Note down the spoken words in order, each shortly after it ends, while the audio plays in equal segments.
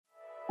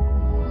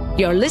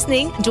You're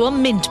listening to a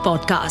Mint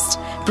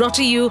podcast brought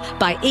to you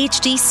by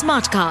HT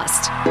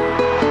Smartcast.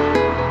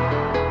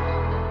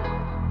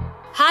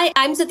 Hi,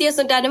 I'm Satya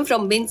Sontanam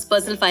from Mint's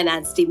personal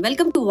finance team.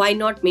 Welcome to Why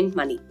Not Mint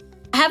Money.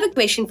 I have a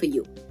question for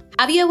you.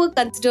 Have you ever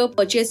considered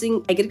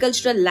purchasing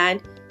agricultural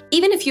land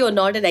even if you are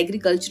not an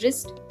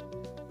agriculturist?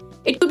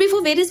 It could be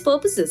for various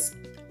purposes,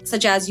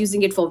 such as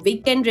using it for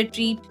weekend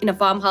retreat in a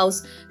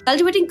farmhouse,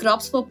 cultivating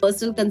crops for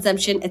personal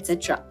consumption,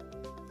 etc.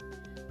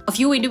 A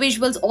few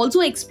individuals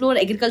also explore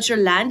agricultural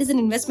land as an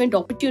investment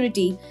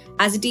opportunity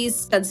as it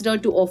is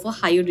considered to offer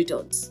higher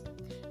returns.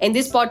 In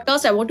this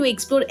podcast, I want to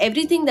explore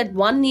everything that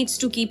one needs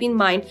to keep in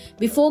mind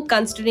before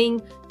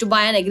considering to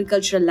buy an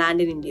agricultural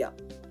land in India.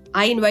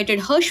 I invited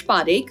Harsh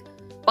Parikh,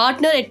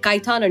 partner at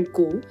Khaitan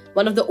Co,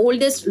 one of the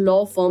oldest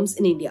law firms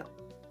in India.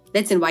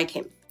 Let's invite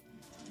him.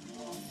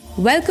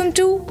 Welcome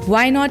to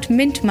Why Not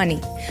Mint Money,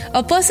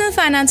 a personal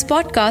finance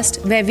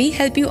podcast where we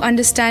help you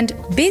understand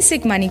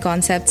basic money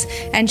concepts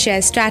and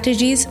share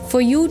strategies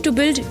for you to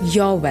build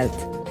your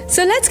wealth.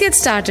 So let's get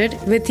started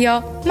with your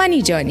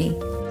money journey.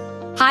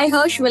 Hi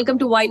Harsh, welcome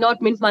to Why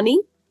Not Mint Money.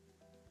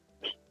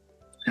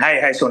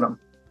 Hi Sonam.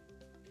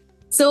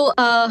 So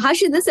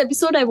Harsh, in this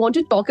episode, I want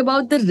to talk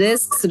about the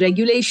risks,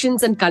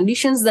 regulations and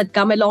conditions that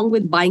come along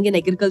with buying an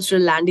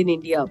agricultural land in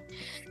India.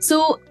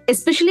 So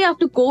especially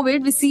after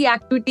COVID, we see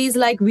activities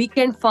like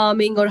weekend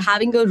farming or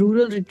having a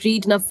rural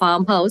retreat in a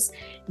farmhouse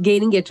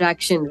gaining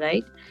attraction,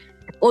 right?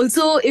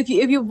 Also, if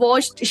you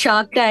watched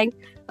Shark Tank,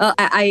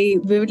 I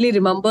vividly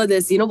remember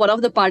this. One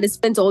of the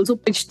participants also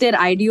pitched their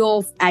idea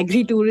of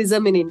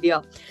agri-tourism in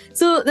India.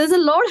 So there's a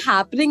lot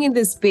happening in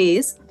this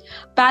space.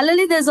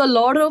 Parallelly, there's a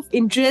lot of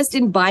interest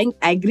in buying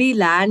agri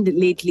land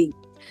lately.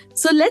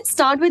 So let's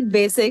start with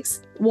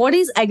basics. What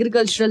is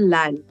agricultural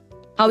land?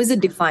 How is it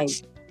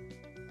defined?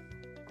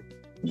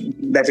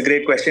 That's a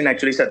great question,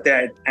 actually,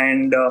 Satya.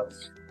 And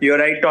you're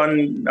right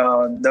on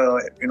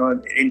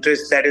the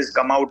interest that has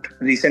come out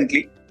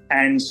recently.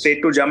 And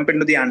straight to jump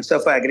into the answer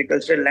for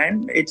agricultural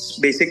land, it's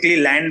basically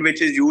land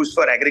which is used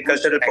for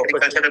agricultural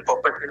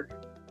purposes.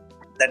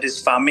 That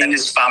is farming,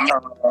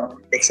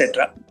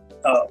 etc.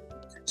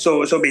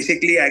 So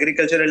basically,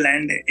 agricultural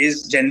land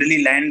is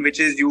generally land which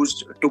is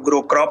used to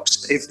grow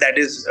crops. If that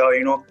is,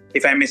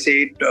 if I may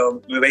say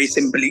it very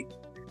simply,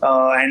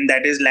 and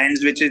that is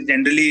lands which is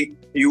generally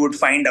you would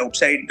find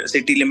outside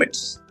city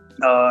limits,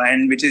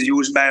 and which is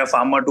used by a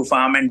farmer to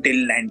farm and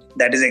till land.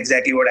 That is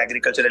exactly what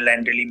agricultural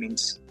land really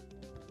means.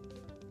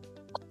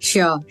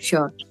 Sure.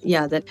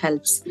 Yeah, that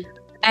helps.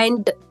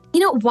 And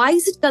why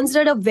is it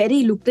considered a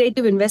very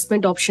lucrative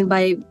investment option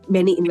by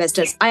many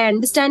investors? I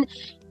understand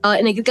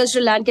an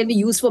agricultural land can be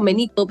used for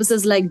many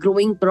purposes like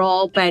growing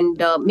crop,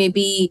 and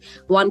maybe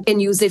one can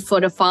use it for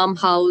a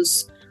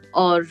farmhouse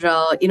or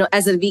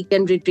as a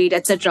weekend retreat,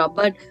 etc.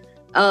 But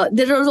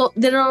there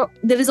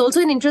is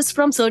also an interest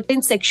from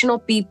certain section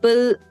of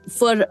people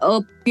for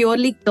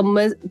purely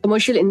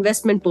commercial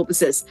investment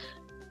purposes.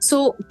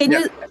 So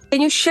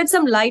can you shed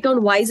some light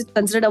on why is it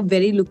considered a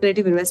very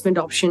lucrative investment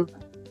option?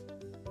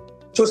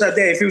 So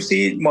Satya,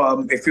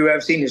 if you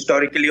have seen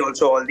historically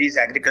also, all these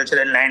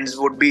agricultural lands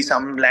would be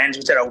some lands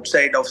which are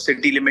outside of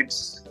city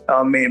limits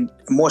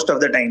most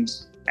of the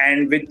times.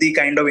 And with the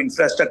kind of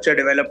infrastructure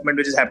development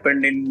which has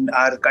happened in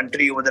our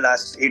country over the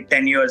last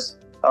 8-10 years,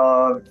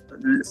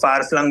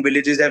 far-flung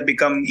villages have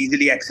become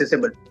easily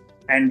accessible.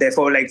 And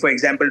therefore, like for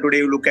example, today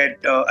you look at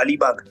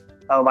Alibag.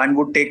 One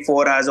would take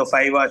 4 hours or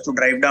 5 hours to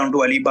drive down to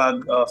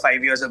Alibag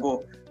 5 years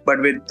ago.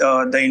 But with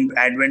the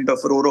advent of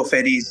Ro-Ro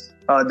ferries,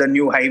 the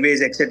new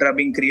highways, etc.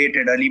 being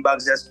created,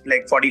 Alibag's just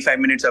like 45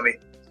 minutes away.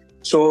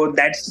 So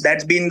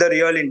that's been the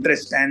real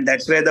interest, and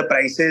that's where the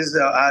prices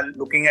are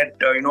looking at.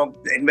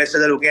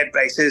 Investors are looking at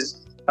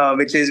prices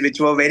which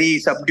were very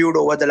subdued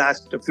over the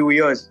last few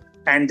years,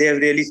 and they have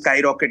really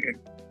skyrocketed.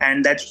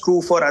 And that's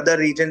true for other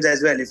regions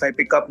as well. If I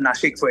pick up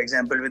Nashik, for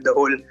example, with the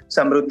whole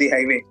Samruddhi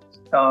highway,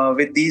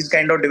 with these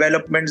kind of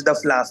developments, the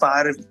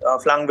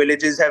far-flung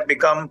villages have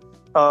become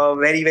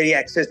very, very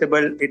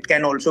accessible. It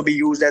can also be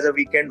used as a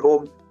weekend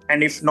home.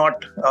 And if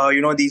not,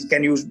 these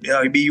can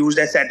be used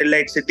as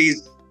satellite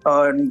cities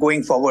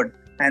going forward.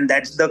 And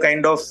that's the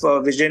kind of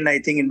vision I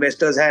think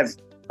investors have,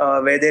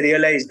 where they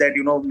realize that,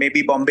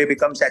 maybe Bombay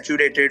becomes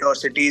saturated, or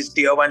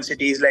tier 1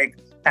 cities like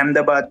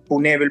Ahmedabad,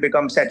 Pune will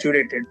become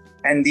saturated.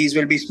 And these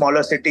will be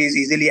smaller cities,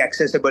 easily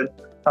accessible,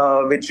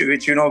 which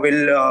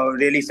will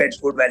really fetch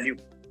good value.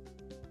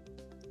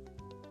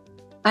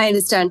 I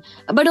understand.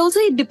 But also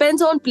it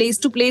depends on place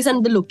to place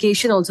and the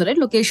location also, right?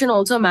 Location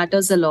also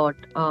matters a lot.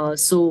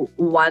 So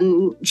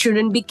one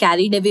shouldn't be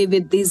carried away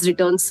with these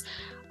returns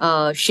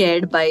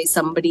shared by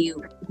somebody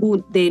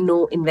who they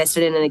know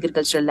invested in an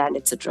agricultural land,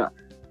 etc.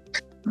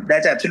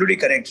 That's absolutely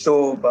correct.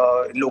 So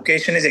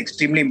location is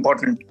extremely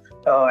important.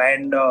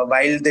 And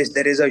while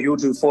there is a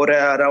huge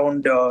euphoria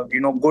around,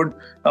 good,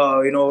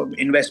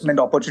 investment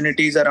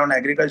opportunities around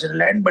agricultural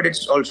land, but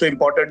it's also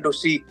important to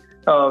see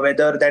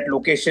whether that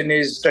location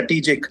is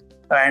strategic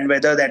and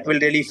whether that will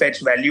really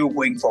fetch value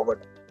going forward.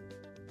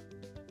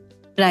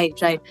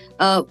 Right, right.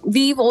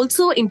 We've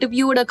also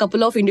interviewed a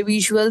couple of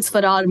individuals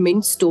for our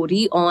Mint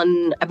story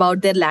on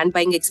about their land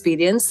buying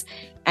experience,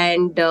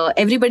 and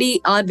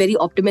everybody are very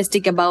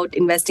optimistic about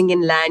investing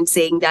in land,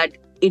 saying that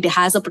it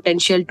has a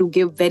potential to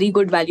give very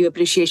good value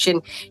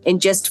appreciation in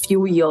just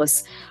few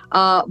years.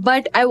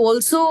 But I've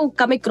also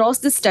come across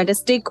this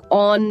statistic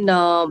on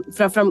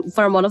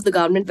from one of the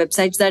government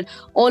websites that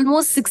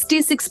almost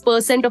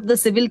 66% of the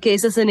civil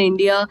cases in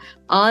India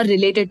are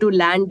related to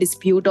land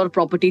dispute or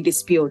property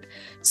dispute.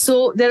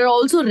 So there are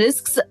also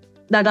risks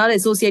that are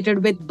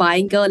associated with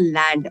buying a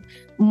land,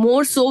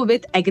 more so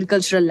with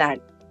agricultural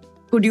land.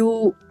 Could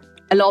you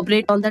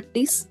elaborate on that,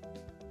 please?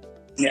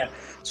 Yeah.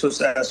 So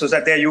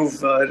Satya,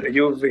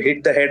 you've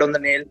hit the head on the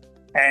nail,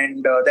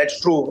 and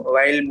that's true.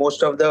 While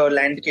most of the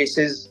land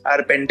cases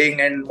are pending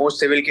and most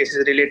civil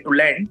cases relate to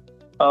land,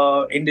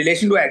 in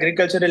relation to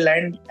agricultural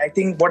land, I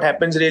think what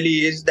happens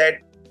really is that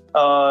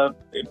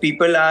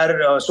people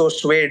are so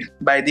swayed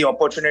by the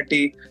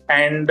opportunity,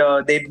 and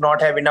they do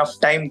not have enough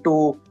time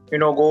to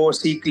go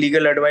seek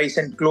legal advice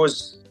and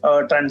close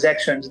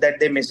transactions, that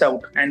they miss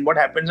out. And what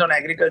happens on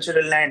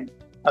agricultural land?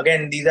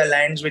 Again, these are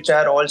lands which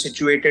are all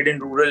situated in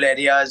rural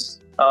areas,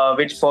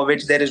 for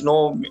which there is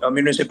no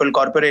municipal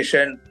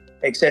corporation,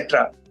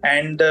 etc.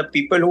 And the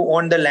people who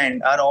own the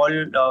land are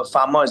all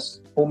farmers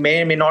who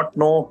may not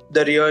know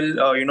the real,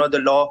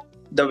 the law,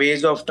 the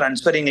ways of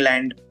transferring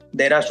land.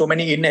 There are so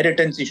many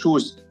inheritance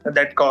issues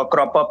that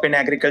crop up in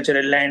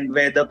agricultural land,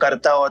 where the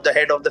karta or the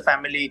head of the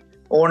family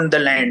owned the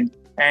land,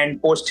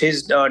 and post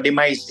his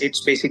demise,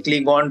 it's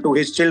basically gone to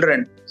his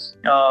children.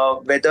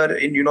 Whether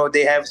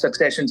they have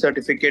succession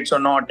certificates or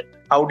not,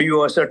 how do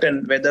you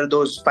ascertain whether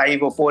those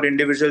 5 or 4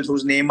 individuals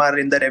whose name are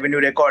in the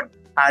revenue record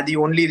are the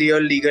only real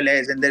legal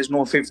heirs, and there's no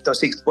 5th or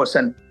 6th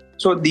person?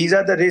 So these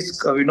are the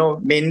risks,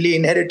 mainly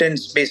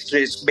inheritance-based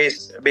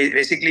risks,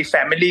 basically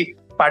family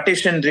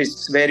partition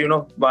risks, where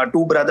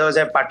 2 brothers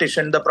have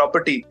partitioned the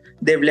property.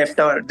 They've left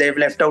out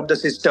the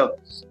sister.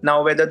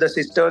 Now, whether the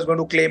sister is going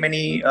to claim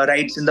any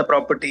rights in the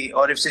property,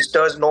 or if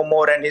sister is no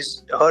more and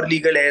her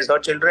legal heirs, her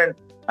children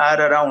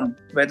are around,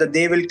 whether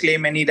they will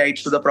claim any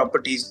rights to the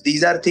properties.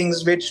 These are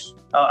things which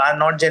are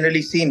not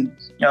generally seen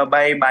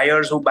by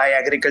buyers who buy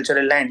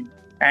agricultural land.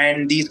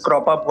 And these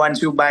crop up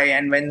once you buy,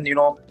 and when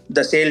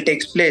the sale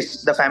takes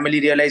place, the family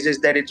realizes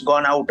that it's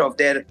gone out of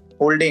their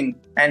holding,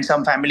 and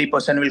some family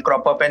person will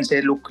crop up and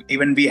say, look,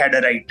 even we had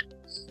a right.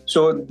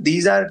 So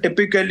these are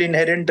typical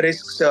inherent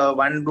risks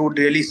one would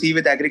really see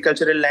with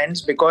agricultural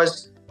lands,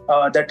 because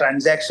the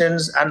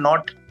transactions are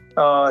not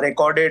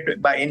recorded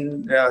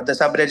in the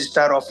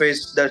sub-registrar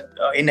office. The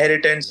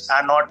inheritance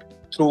are not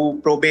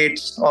through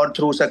probates or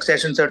through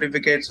succession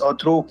certificates or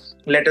through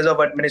letters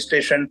of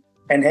administration.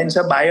 And hence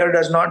a buyer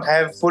does not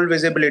have full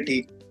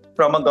visibility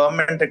from a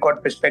government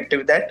record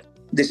perspective that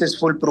this is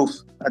foolproof.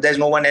 There's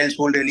no one else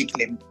who will really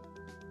claim.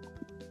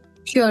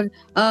 Sure.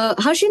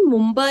 Harsh, in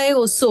Mumbai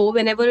also,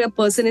 whenever a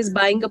person is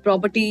buying a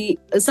property,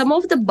 some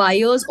of the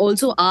buyers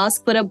also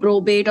ask for a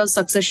probate or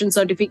succession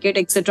certificate,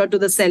 etc. to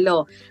the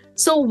seller.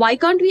 So why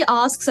can't we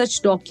ask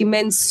such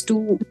documents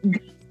to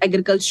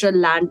agricultural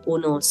land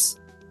owners?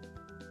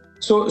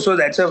 So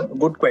that's a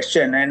good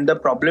question. And the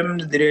problem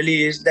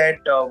really is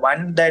that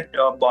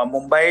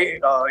Mumbai,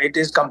 it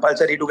is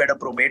compulsory to get a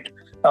probate.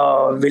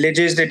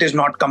 Villages, it is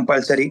not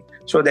compulsory.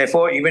 So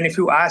therefore, even if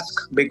you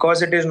ask,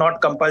 because it is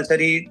not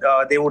compulsory,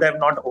 they would have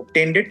not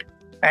obtained it.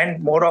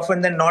 And more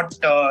often than not,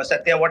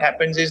 Satya, what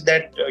happens is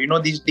that,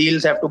 these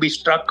deals have to be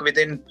struck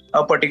within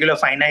a particular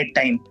finite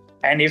time.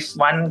 And if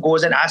one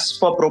goes and asks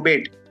for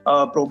probate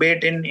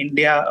in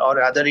India, or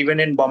rather even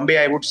in Bombay,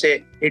 I would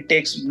say it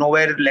takes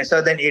nowhere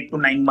lesser than 8 to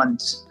 9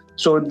 months.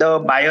 So the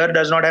buyer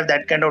does not have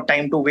that kind of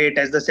time to wait,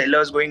 as the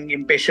seller is going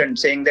impatient,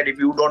 saying that if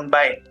you don't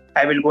buy,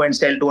 I will go and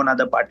sell to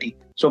another party.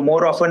 So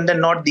more often than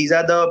not, these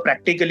are the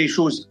practical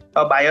issues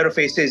a buyer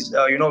faces,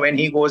 when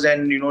he goes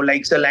and,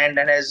 likes a land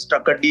and has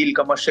struck a deal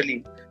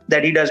commercially,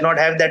 that he does not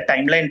have that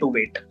timeline to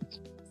wait.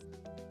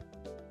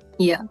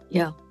 Yeah.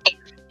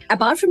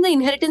 Apart from the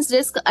inheritance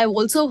risk, I've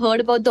also heard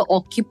about the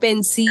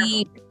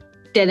occupancy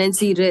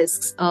tenancy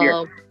risks.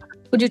 Yes.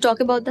 Could you talk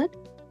about that?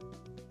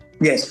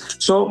 Yes.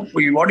 So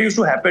what used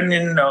to happen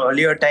in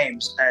earlier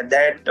times,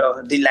 that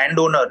the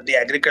landowner, the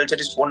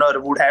agriculturist owner,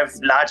 would have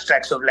large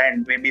tracts of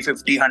land, maybe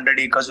 50, 100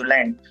 acres of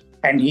land,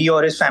 and he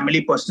or his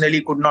family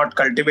personally could not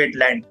cultivate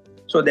land.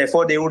 So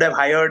therefore, they would have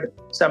hired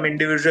some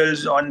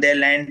individuals on their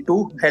land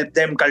to help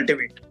them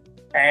cultivate.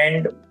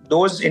 And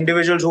those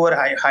individuals who were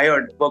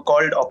hired were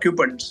called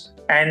occupants.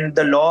 And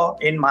the law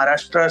in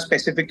Maharashtra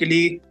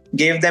specifically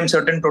gave them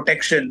certain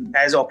protection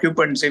as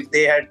occupants if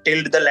they had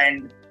tilled the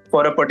land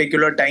for a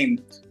particular time,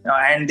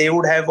 and they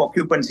would have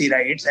occupancy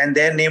rights, and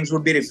their names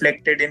would be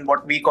reflected in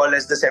what we call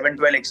as the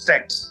 712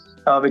 extracts,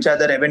 which are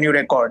the revenue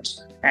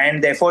records.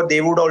 And therefore,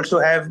 they would also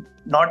have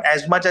not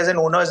as much as an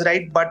owner's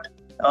right, but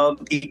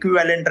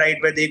equivalent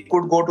right, where they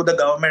could go to the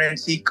government and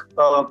seek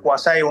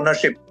quasi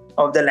ownership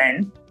of the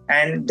land.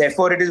 And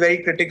therefore, it is very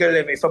critical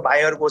if a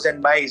buyer goes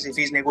and buys, if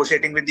he's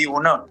negotiating with the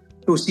owner,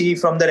 to see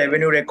from the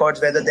revenue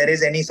records whether there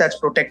is any such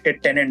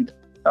protected tenant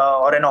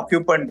or an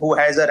occupant who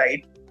has a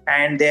right,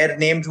 and their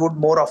names would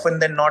more often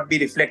than not be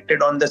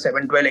reflected on the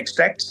 712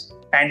 extracts.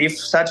 And if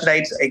such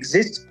rights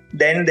exist,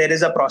 then there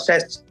is a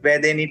process where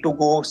they need to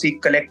go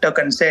seek collector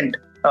consent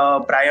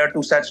prior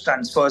to such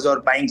transfers or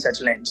buying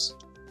such lands.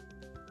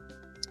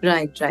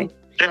 Right.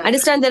 I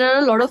understand there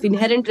are a lot of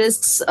inherent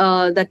risks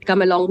that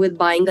come along with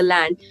buying a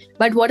land.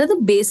 But what are the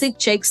basic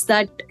checks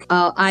that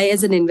I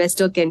as an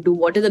investor can do?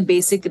 What are the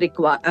basic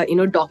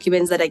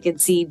documents that I can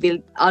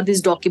see? Are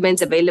these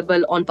documents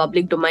available on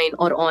public domain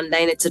or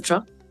online,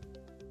 etc.?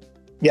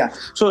 Yeah.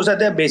 So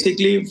Satya,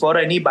 basically for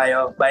any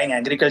buyer buying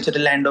agricultural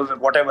land or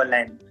whatever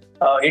land,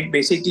 it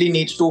basically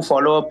needs to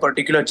follow a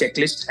particular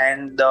checklist.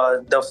 And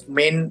the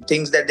main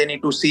things that they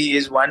need to see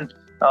is one,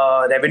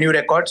 revenue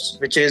records,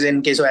 which is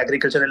in case of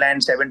agricultural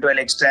land, 712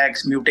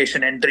 extracts,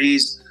 mutation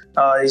entries,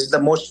 is the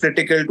most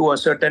critical to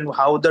ascertain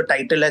how the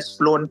title has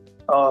flown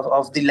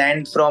of the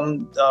land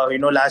from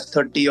last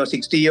 30 or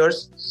 60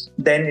 years.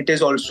 Then it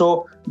is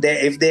also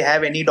if they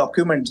have any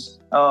documents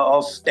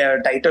of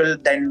their title,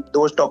 then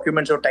those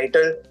documents or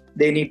title,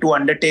 they need to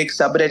undertake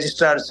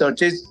sub-registrar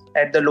searches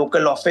at the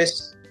local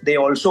office. They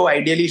also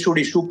ideally should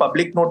issue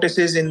public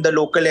notices in the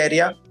local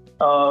area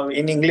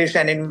in English,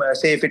 and in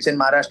say if it's in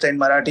Maharashtra in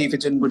Marathi, if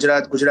it's in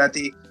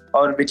Gujarati,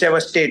 or whichever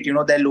state,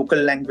 their local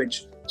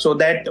language, so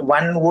that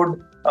one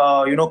would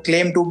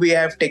claim to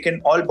have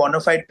taken all bona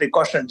fide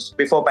precautions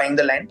before buying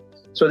the land.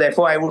 So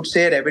therefore, I would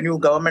say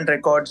government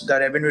records, the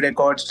revenue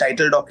records,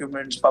 title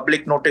documents,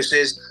 public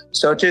notices,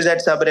 searches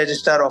at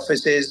sub-registrar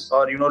offices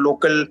or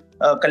local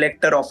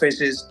collector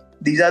offices.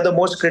 These are the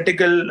most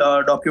critical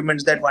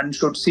documents that one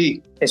should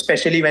see,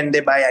 especially when they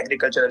buy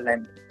agricultural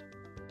land.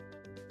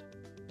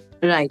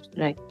 Right.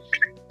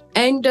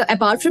 And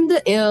apart from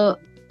the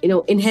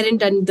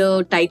inherent and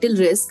the title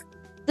risk,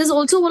 there's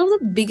also one of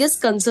the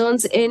biggest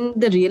concerns in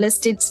the real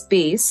estate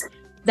space,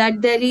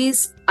 that there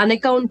is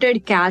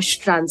unaccounted cash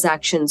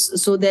transactions.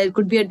 So there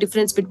could be a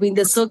difference between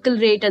the circle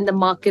rate and the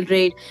market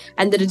rate,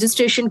 and the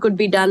registration could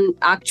be done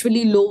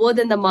actually lower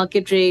than the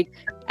market rate,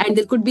 and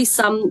there could be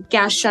some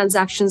cash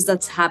transactions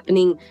that's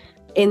happening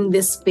in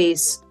this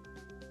space.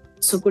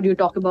 So could you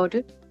talk about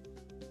it?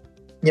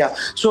 Yeah,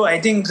 so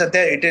I think,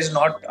 Satya, it is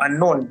not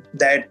unknown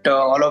that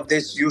all of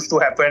this used to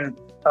happen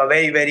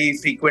very, very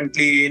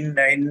frequently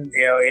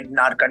in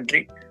our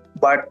country.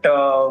 But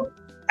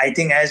I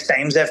think as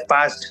times have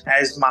passed,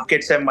 as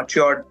markets have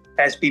matured,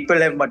 as people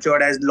have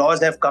matured, as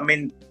laws have come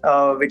in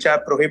which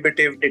are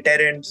prohibitive,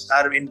 deterrents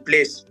are in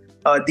place,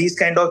 these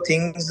kind of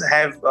things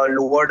have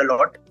lowered a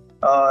lot.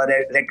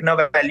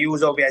 Reckoner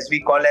values, or as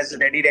we call as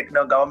ready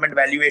reckoner, government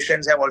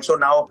valuations have also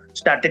now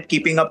started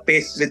keeping up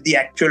pace with the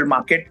actual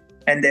market.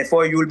 And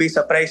therefore, you will be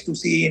surprised to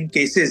see in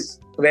cases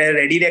where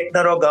ready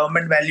reckoner or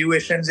government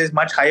valuations is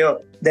much higher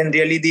than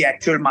really the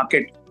actual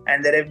market.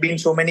 And there have been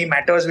so many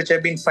matters which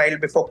have been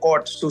filed before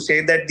courts to say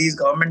that these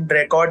government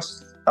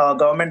records,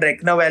 government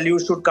reckoner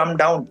values should come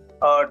down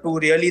to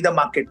really the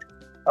market.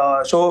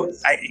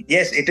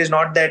 Yes, it is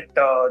not that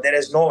there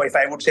is no, if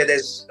I would say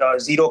there's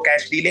zero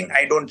cash dealing,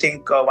 I don't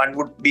think one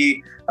would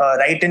be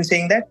right in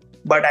saying that.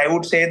 But I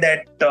would say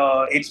that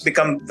it's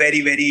become very,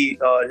 very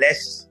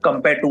less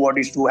compared to what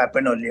used to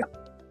happen earlier.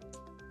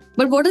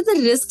 But what are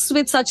the risks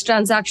with such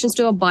transactions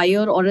to a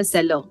buyer or a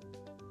seller?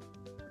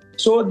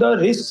 So the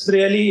risks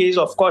really is,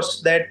 of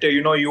course, that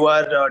you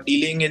are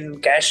dealing in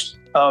cash,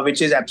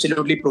 which is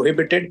absolutely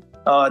prohibited.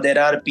 There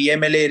are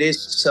PMLA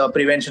risks,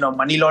 prevention of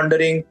money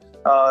laundering.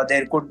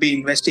 There could be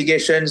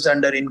investigations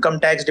under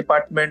income tax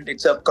department.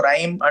 It's a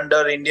crime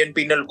under Indian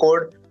Penal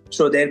Code.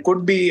 So there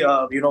could be,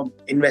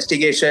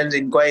 investigations,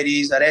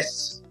 inquiries,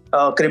 arrests,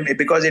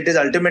 because it is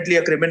ultimately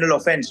a criminal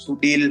offense to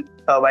deal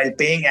while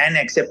paying and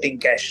accepting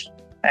cash.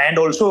 And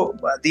also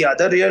the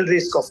other real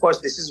risk, of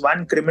course, this is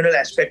one criminal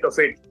aspect of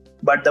it.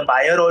 But the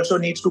buyer also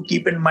needs to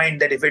keep in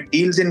mind that if it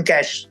deals in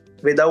cash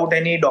without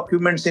any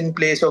documents in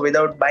place or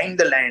without buying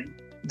the land,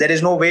 there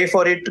is no way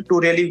for it to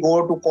really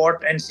go to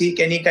court and seek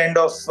any kind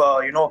of,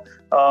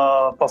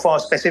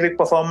 specific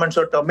performance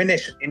or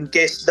termination in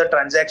case the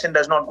transaction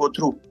does not go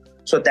through.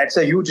 So that's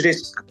a huge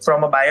risk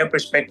from a buyer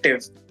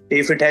perspective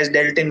if it has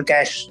dealt in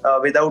cash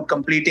without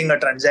completing a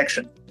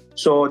transaction.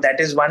 So that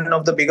is one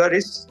of the bigger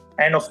risks.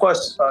 And of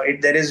course,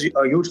 there is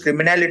a huge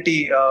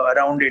criminality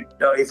around it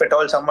if at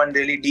all someone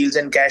really deals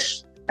in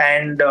cash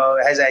and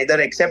has either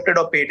accepted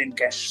or paid in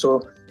cash.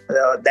 So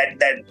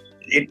the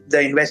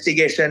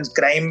investigations,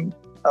 crime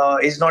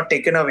is not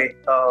taken away,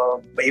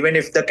 even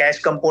if the cash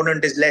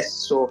component is less.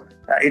 So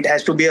it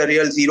has to be a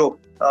real zero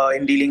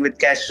in dealing with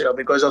cash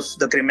because of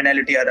the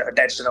criminality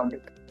attached around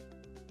it.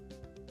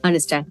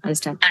 Understand.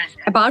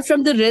 Apart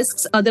from the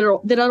risks,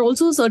 there are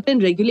also certain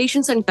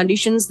regulations and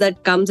conditions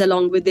that comes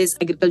along with this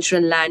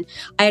agricultural land.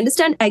 I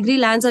understand agri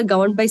lands are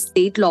governed by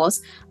state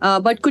laws,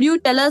 but could you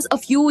tell us a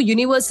few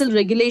universal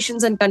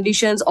regulations and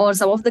conditions, or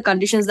some of the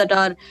conditions that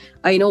are,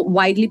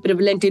 widely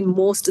prevalent in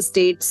most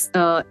states,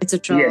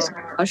 etc.? Yes.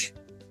 Harsh?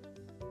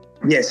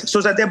 Yes.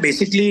 So Satya,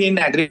 basically in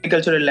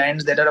agricultural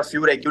lands, there are a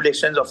few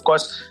regulations. Of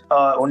course,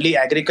 only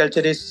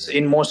agriculturists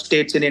in most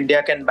states in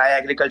India can buy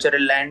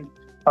agricultural land.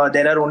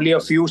 There are only a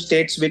few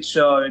states which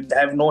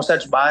have no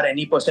such bar.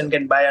 Any person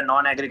can buy, a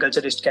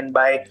non-agriculturist can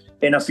buy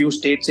in a few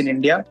states in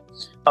India.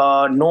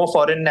 No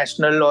foreign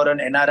national or an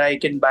NRI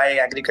can buy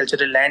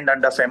agricultural land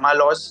under FEMA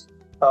laws.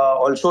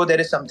 Also, there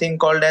is something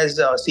called as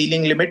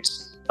ceiling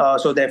limits.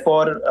 So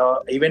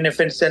therefore, even if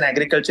it's an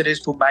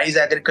agriculturist who buys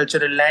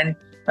agricultural land,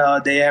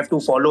 they have to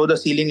follow the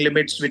ceiling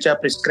limits which are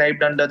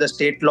prescribed under the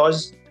state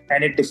laws.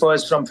 And it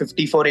differs from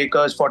 54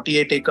 acres,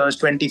 48 acres,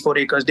 24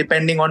 acres,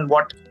 depending on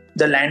what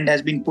the land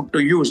has been put to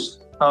use.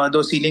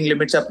 Those ceiling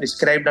limits are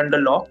prescribed under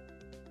law.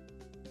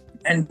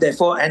 And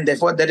therefore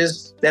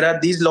there are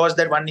these laws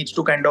that one needs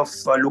to kind of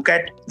look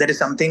at. There is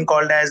something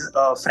called as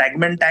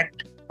Fragment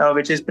Act,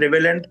 which is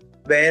prevalent,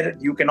 where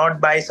you cannot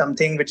buy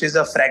something which is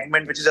a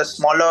fragment, which is a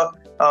smaller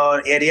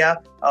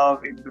area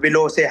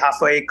below, say,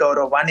 half an acre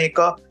or 1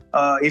 acre,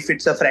 if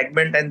it's a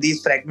fragment, and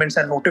these fragments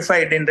are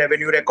notified in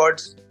revenue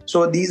records.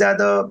 So these are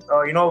the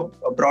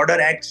broader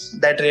acts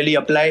that really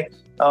apply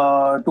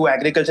to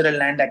agricultural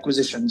land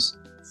acquisitions.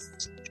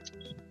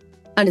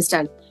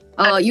 Understand.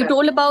 You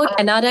told about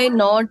NRI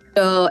not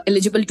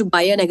eligible to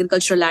buy an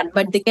agricultural land,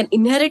 but they can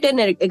inherit an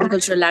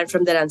agricultural land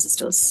from their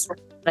ancestors,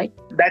 right?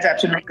 That's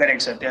absolutely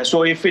correct, Satya.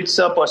 So if it's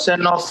a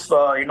person of,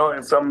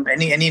 from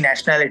any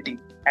nationality,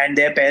 and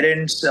their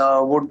parents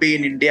would be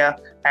in India,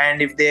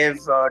 and if they've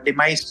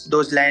demised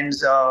those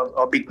lands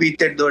or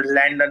bequeathed those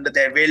land under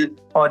their will,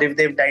 or if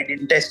they've died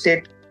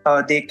intestate,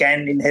 they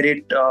can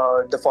inherit,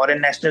 the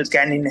foreign nationals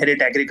can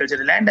inherit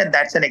agricultural land, and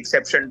that's an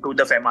exception to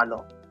the FEMA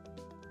law.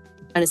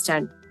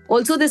 Understand.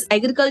 Also, this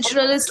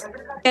agriculturalist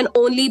can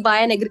only buy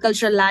an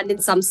agricultural land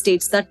in some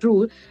states, that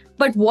rule.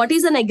 But what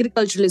is an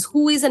agriculturalist?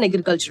 Who is an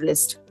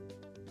agriculturalist?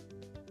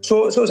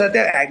 So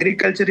Satya,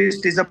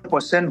 agriculturist is a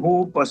person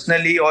who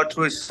personally or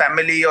through his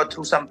family or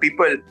through some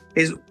people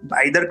is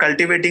either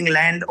cultivating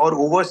land or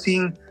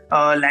overseeing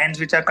lands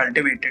which are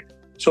cultivated.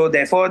 So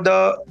therefore,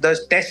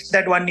 the test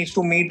that one needs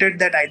to meet it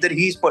that either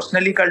he is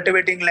personally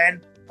cultivating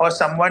land or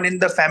someone in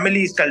the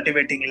family is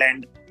cultivating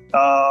land,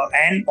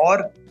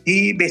 or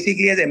he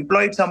basically has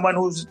employed someone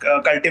who's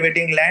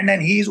cultivating land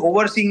and he is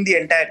overseeing the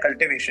entire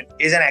cultivation,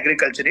 is an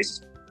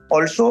agriculturist.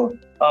 Also,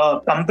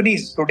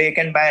 companies today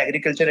can buy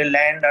agricultural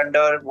land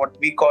under what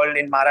we call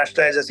in Maharashtra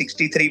as a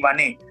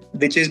 63(1)(a),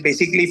 which is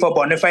basically for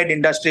bona fide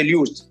industrial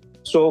use.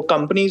 So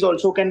companies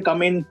also can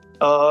come in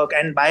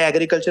and buy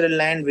agricultural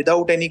land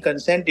without any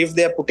consent if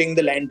they are putting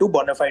the land to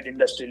bona fide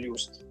industrial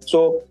use.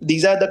 So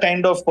these are the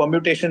kind of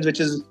permutations which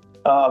is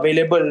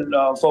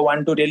available for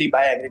one to really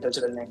buy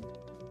agricultural land.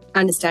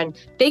 Understand.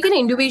 Take an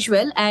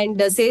individual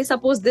and say,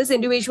 suppose this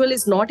individual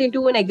is not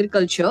into an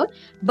agriculture,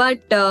 but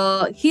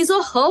his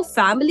or her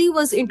family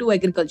was into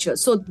agriculture.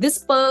 So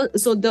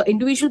so the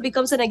individual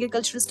becomes an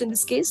agriculturist in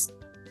this case?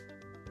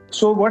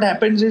 So what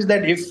happens is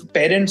that if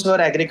parents were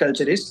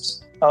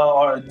agriculturists,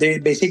 or they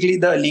basically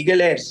the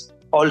legal heirs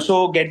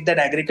also get that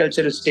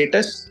agricultural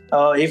status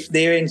if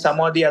they in some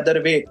or the other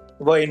way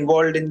were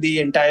involved in the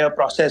entire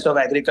process of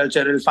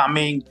agricultural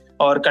farming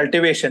or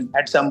cultivation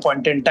at some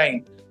point in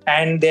time.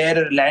 And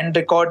their land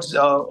records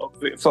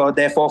for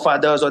their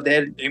forefathers or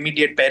their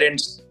immediate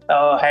parents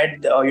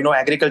had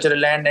agricultural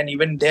land, and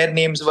even their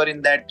names were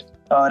in that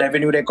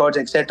revenue records,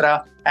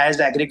 etc.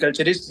 as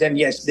agriculturists, then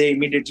yes, they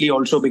immediately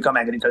also become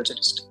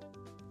agriculturists.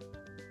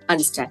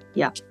 Understand.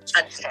 Yeah.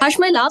 Harsh,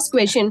 my last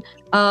question.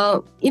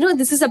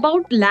 This is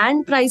about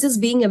land prices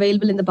being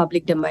available in the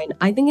public domain.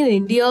 I think in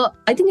India,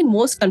 in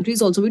most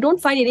countries also, we don't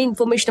find any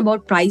information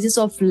about prices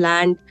of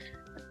land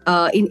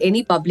in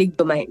any public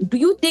domain. Do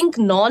you think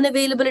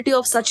non-availability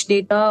of such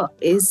data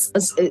is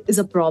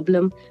a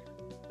problem?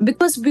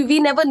 Because we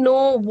never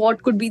know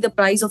what could be the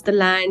price of the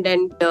land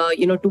and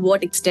to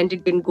what extent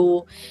it can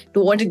go, to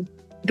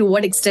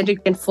what extent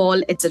it can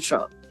fall,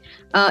 etc.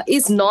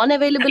 Is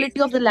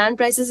non-availability of the land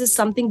prices is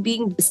something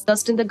being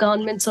discussed in the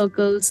government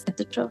circles,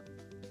 etc.?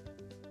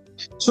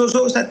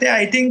 So Satya,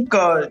 I think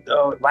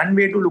one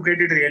way to look at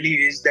it really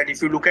is that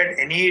if you look at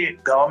any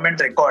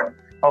government record,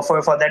 or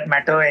for that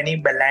matter,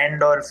 any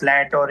land or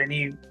flat or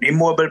any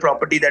immovable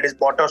property that is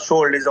bought or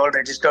sold is all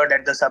registered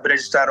at the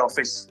sub-registrar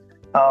office,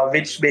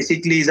 which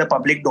basically is a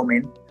public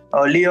domain.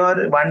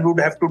 Earlier, one would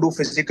have to do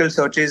physical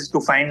searches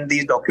to find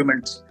these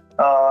documents.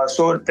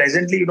 So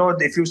presently,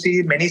 if you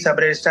see, many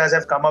sub-registrars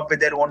have come up with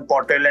their own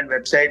portal and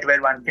website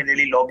where one can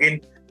really log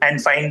in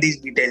and find these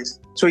details.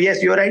 So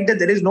yes, you're right that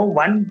there is no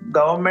one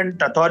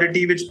government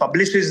authority which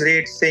publishes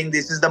rates saying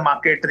this is the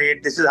market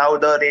rate, this is how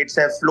the rates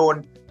have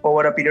flown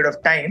over a period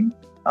of time.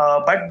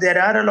 But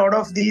there are a lot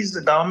of these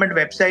government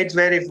websites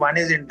where if one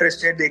is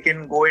interested, they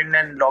can go in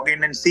and log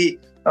in and see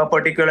a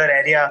particular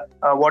area,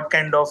 what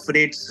kind of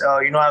rates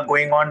are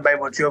going on by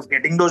virtue of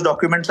getting those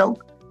documents out.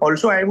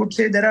 Also, I would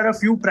say there are a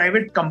few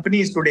private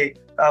companies today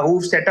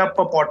who've set up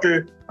a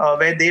portal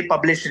where they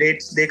publish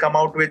rates. They come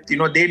out with, they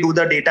do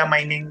the data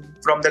mining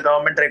from the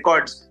government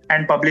records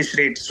and publish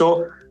rates.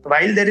 So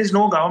while there is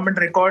no government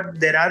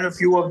record, there are a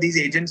few of these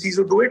agencies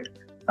who do it.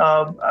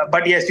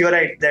 But yes, you're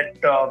right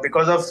that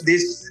because of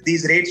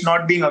these rates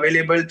not being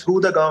available through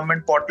the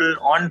government portal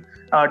on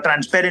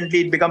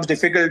transparently, it becomes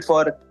difficult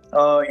for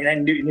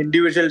an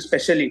individual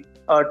especially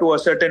to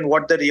ascertain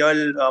what the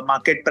real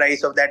market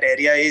price of that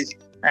area is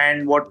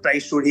and what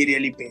price should he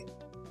really pay.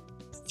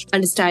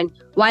 Understand.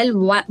 While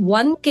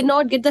one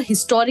cannot get the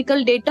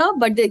historical data,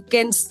 but they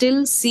can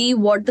still see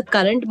what the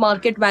current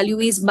market value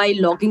is by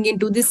logging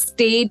into the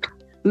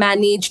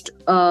state-managed,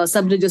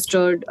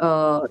 sub-registered,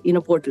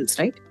 portals,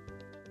 right?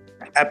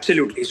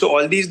 Absolutely. So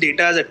all these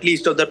data, at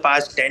least of the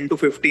past 10 to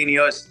 15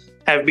 years,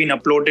 have been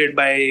uploaded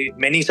by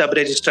many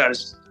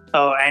sub-registrars,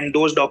 and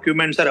those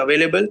documents are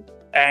available.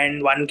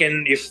 And one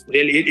can, if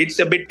really, it's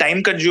a bit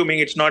time-consuming.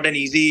 It's not an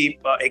easy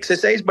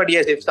exercise, but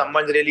yes, if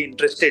someone's really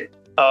interested,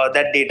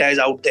 that data is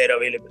out there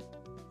available.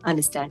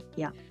 Understand.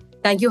 Yeah.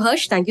 Thank you,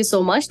 Harsh. Thank you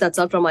so much. That's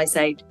all from my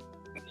side.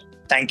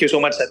 Thank you so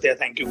much, Satya.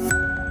 Thank you.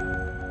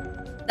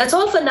 That's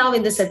all for now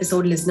in this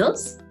episode,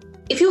 listeners.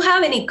 If you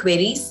have any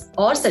queries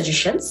or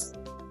suggestions,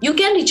 you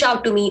can reach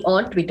out to me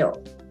on Twitter.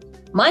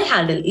 My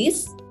handle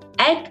is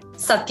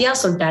 @Satya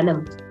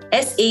Sontanam.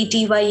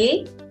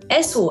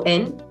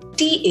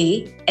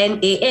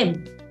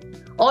 SatyaSontanam.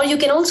 Or you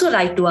can also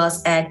write to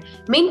us at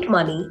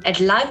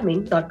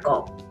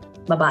mintmoney@livemint.com.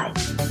 Bye-bye.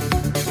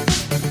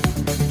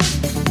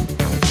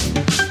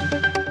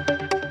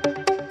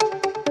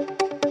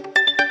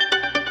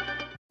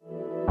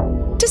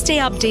 To stay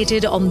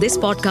updated on this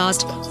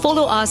podcast,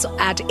 follow us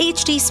at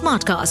HT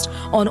Smartcast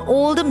on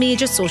all the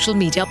major social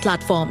media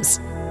platforms.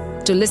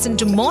 To listen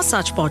to more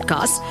such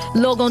podcasts,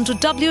 log on to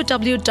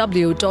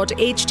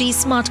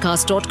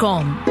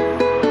www.htsmartcast.com.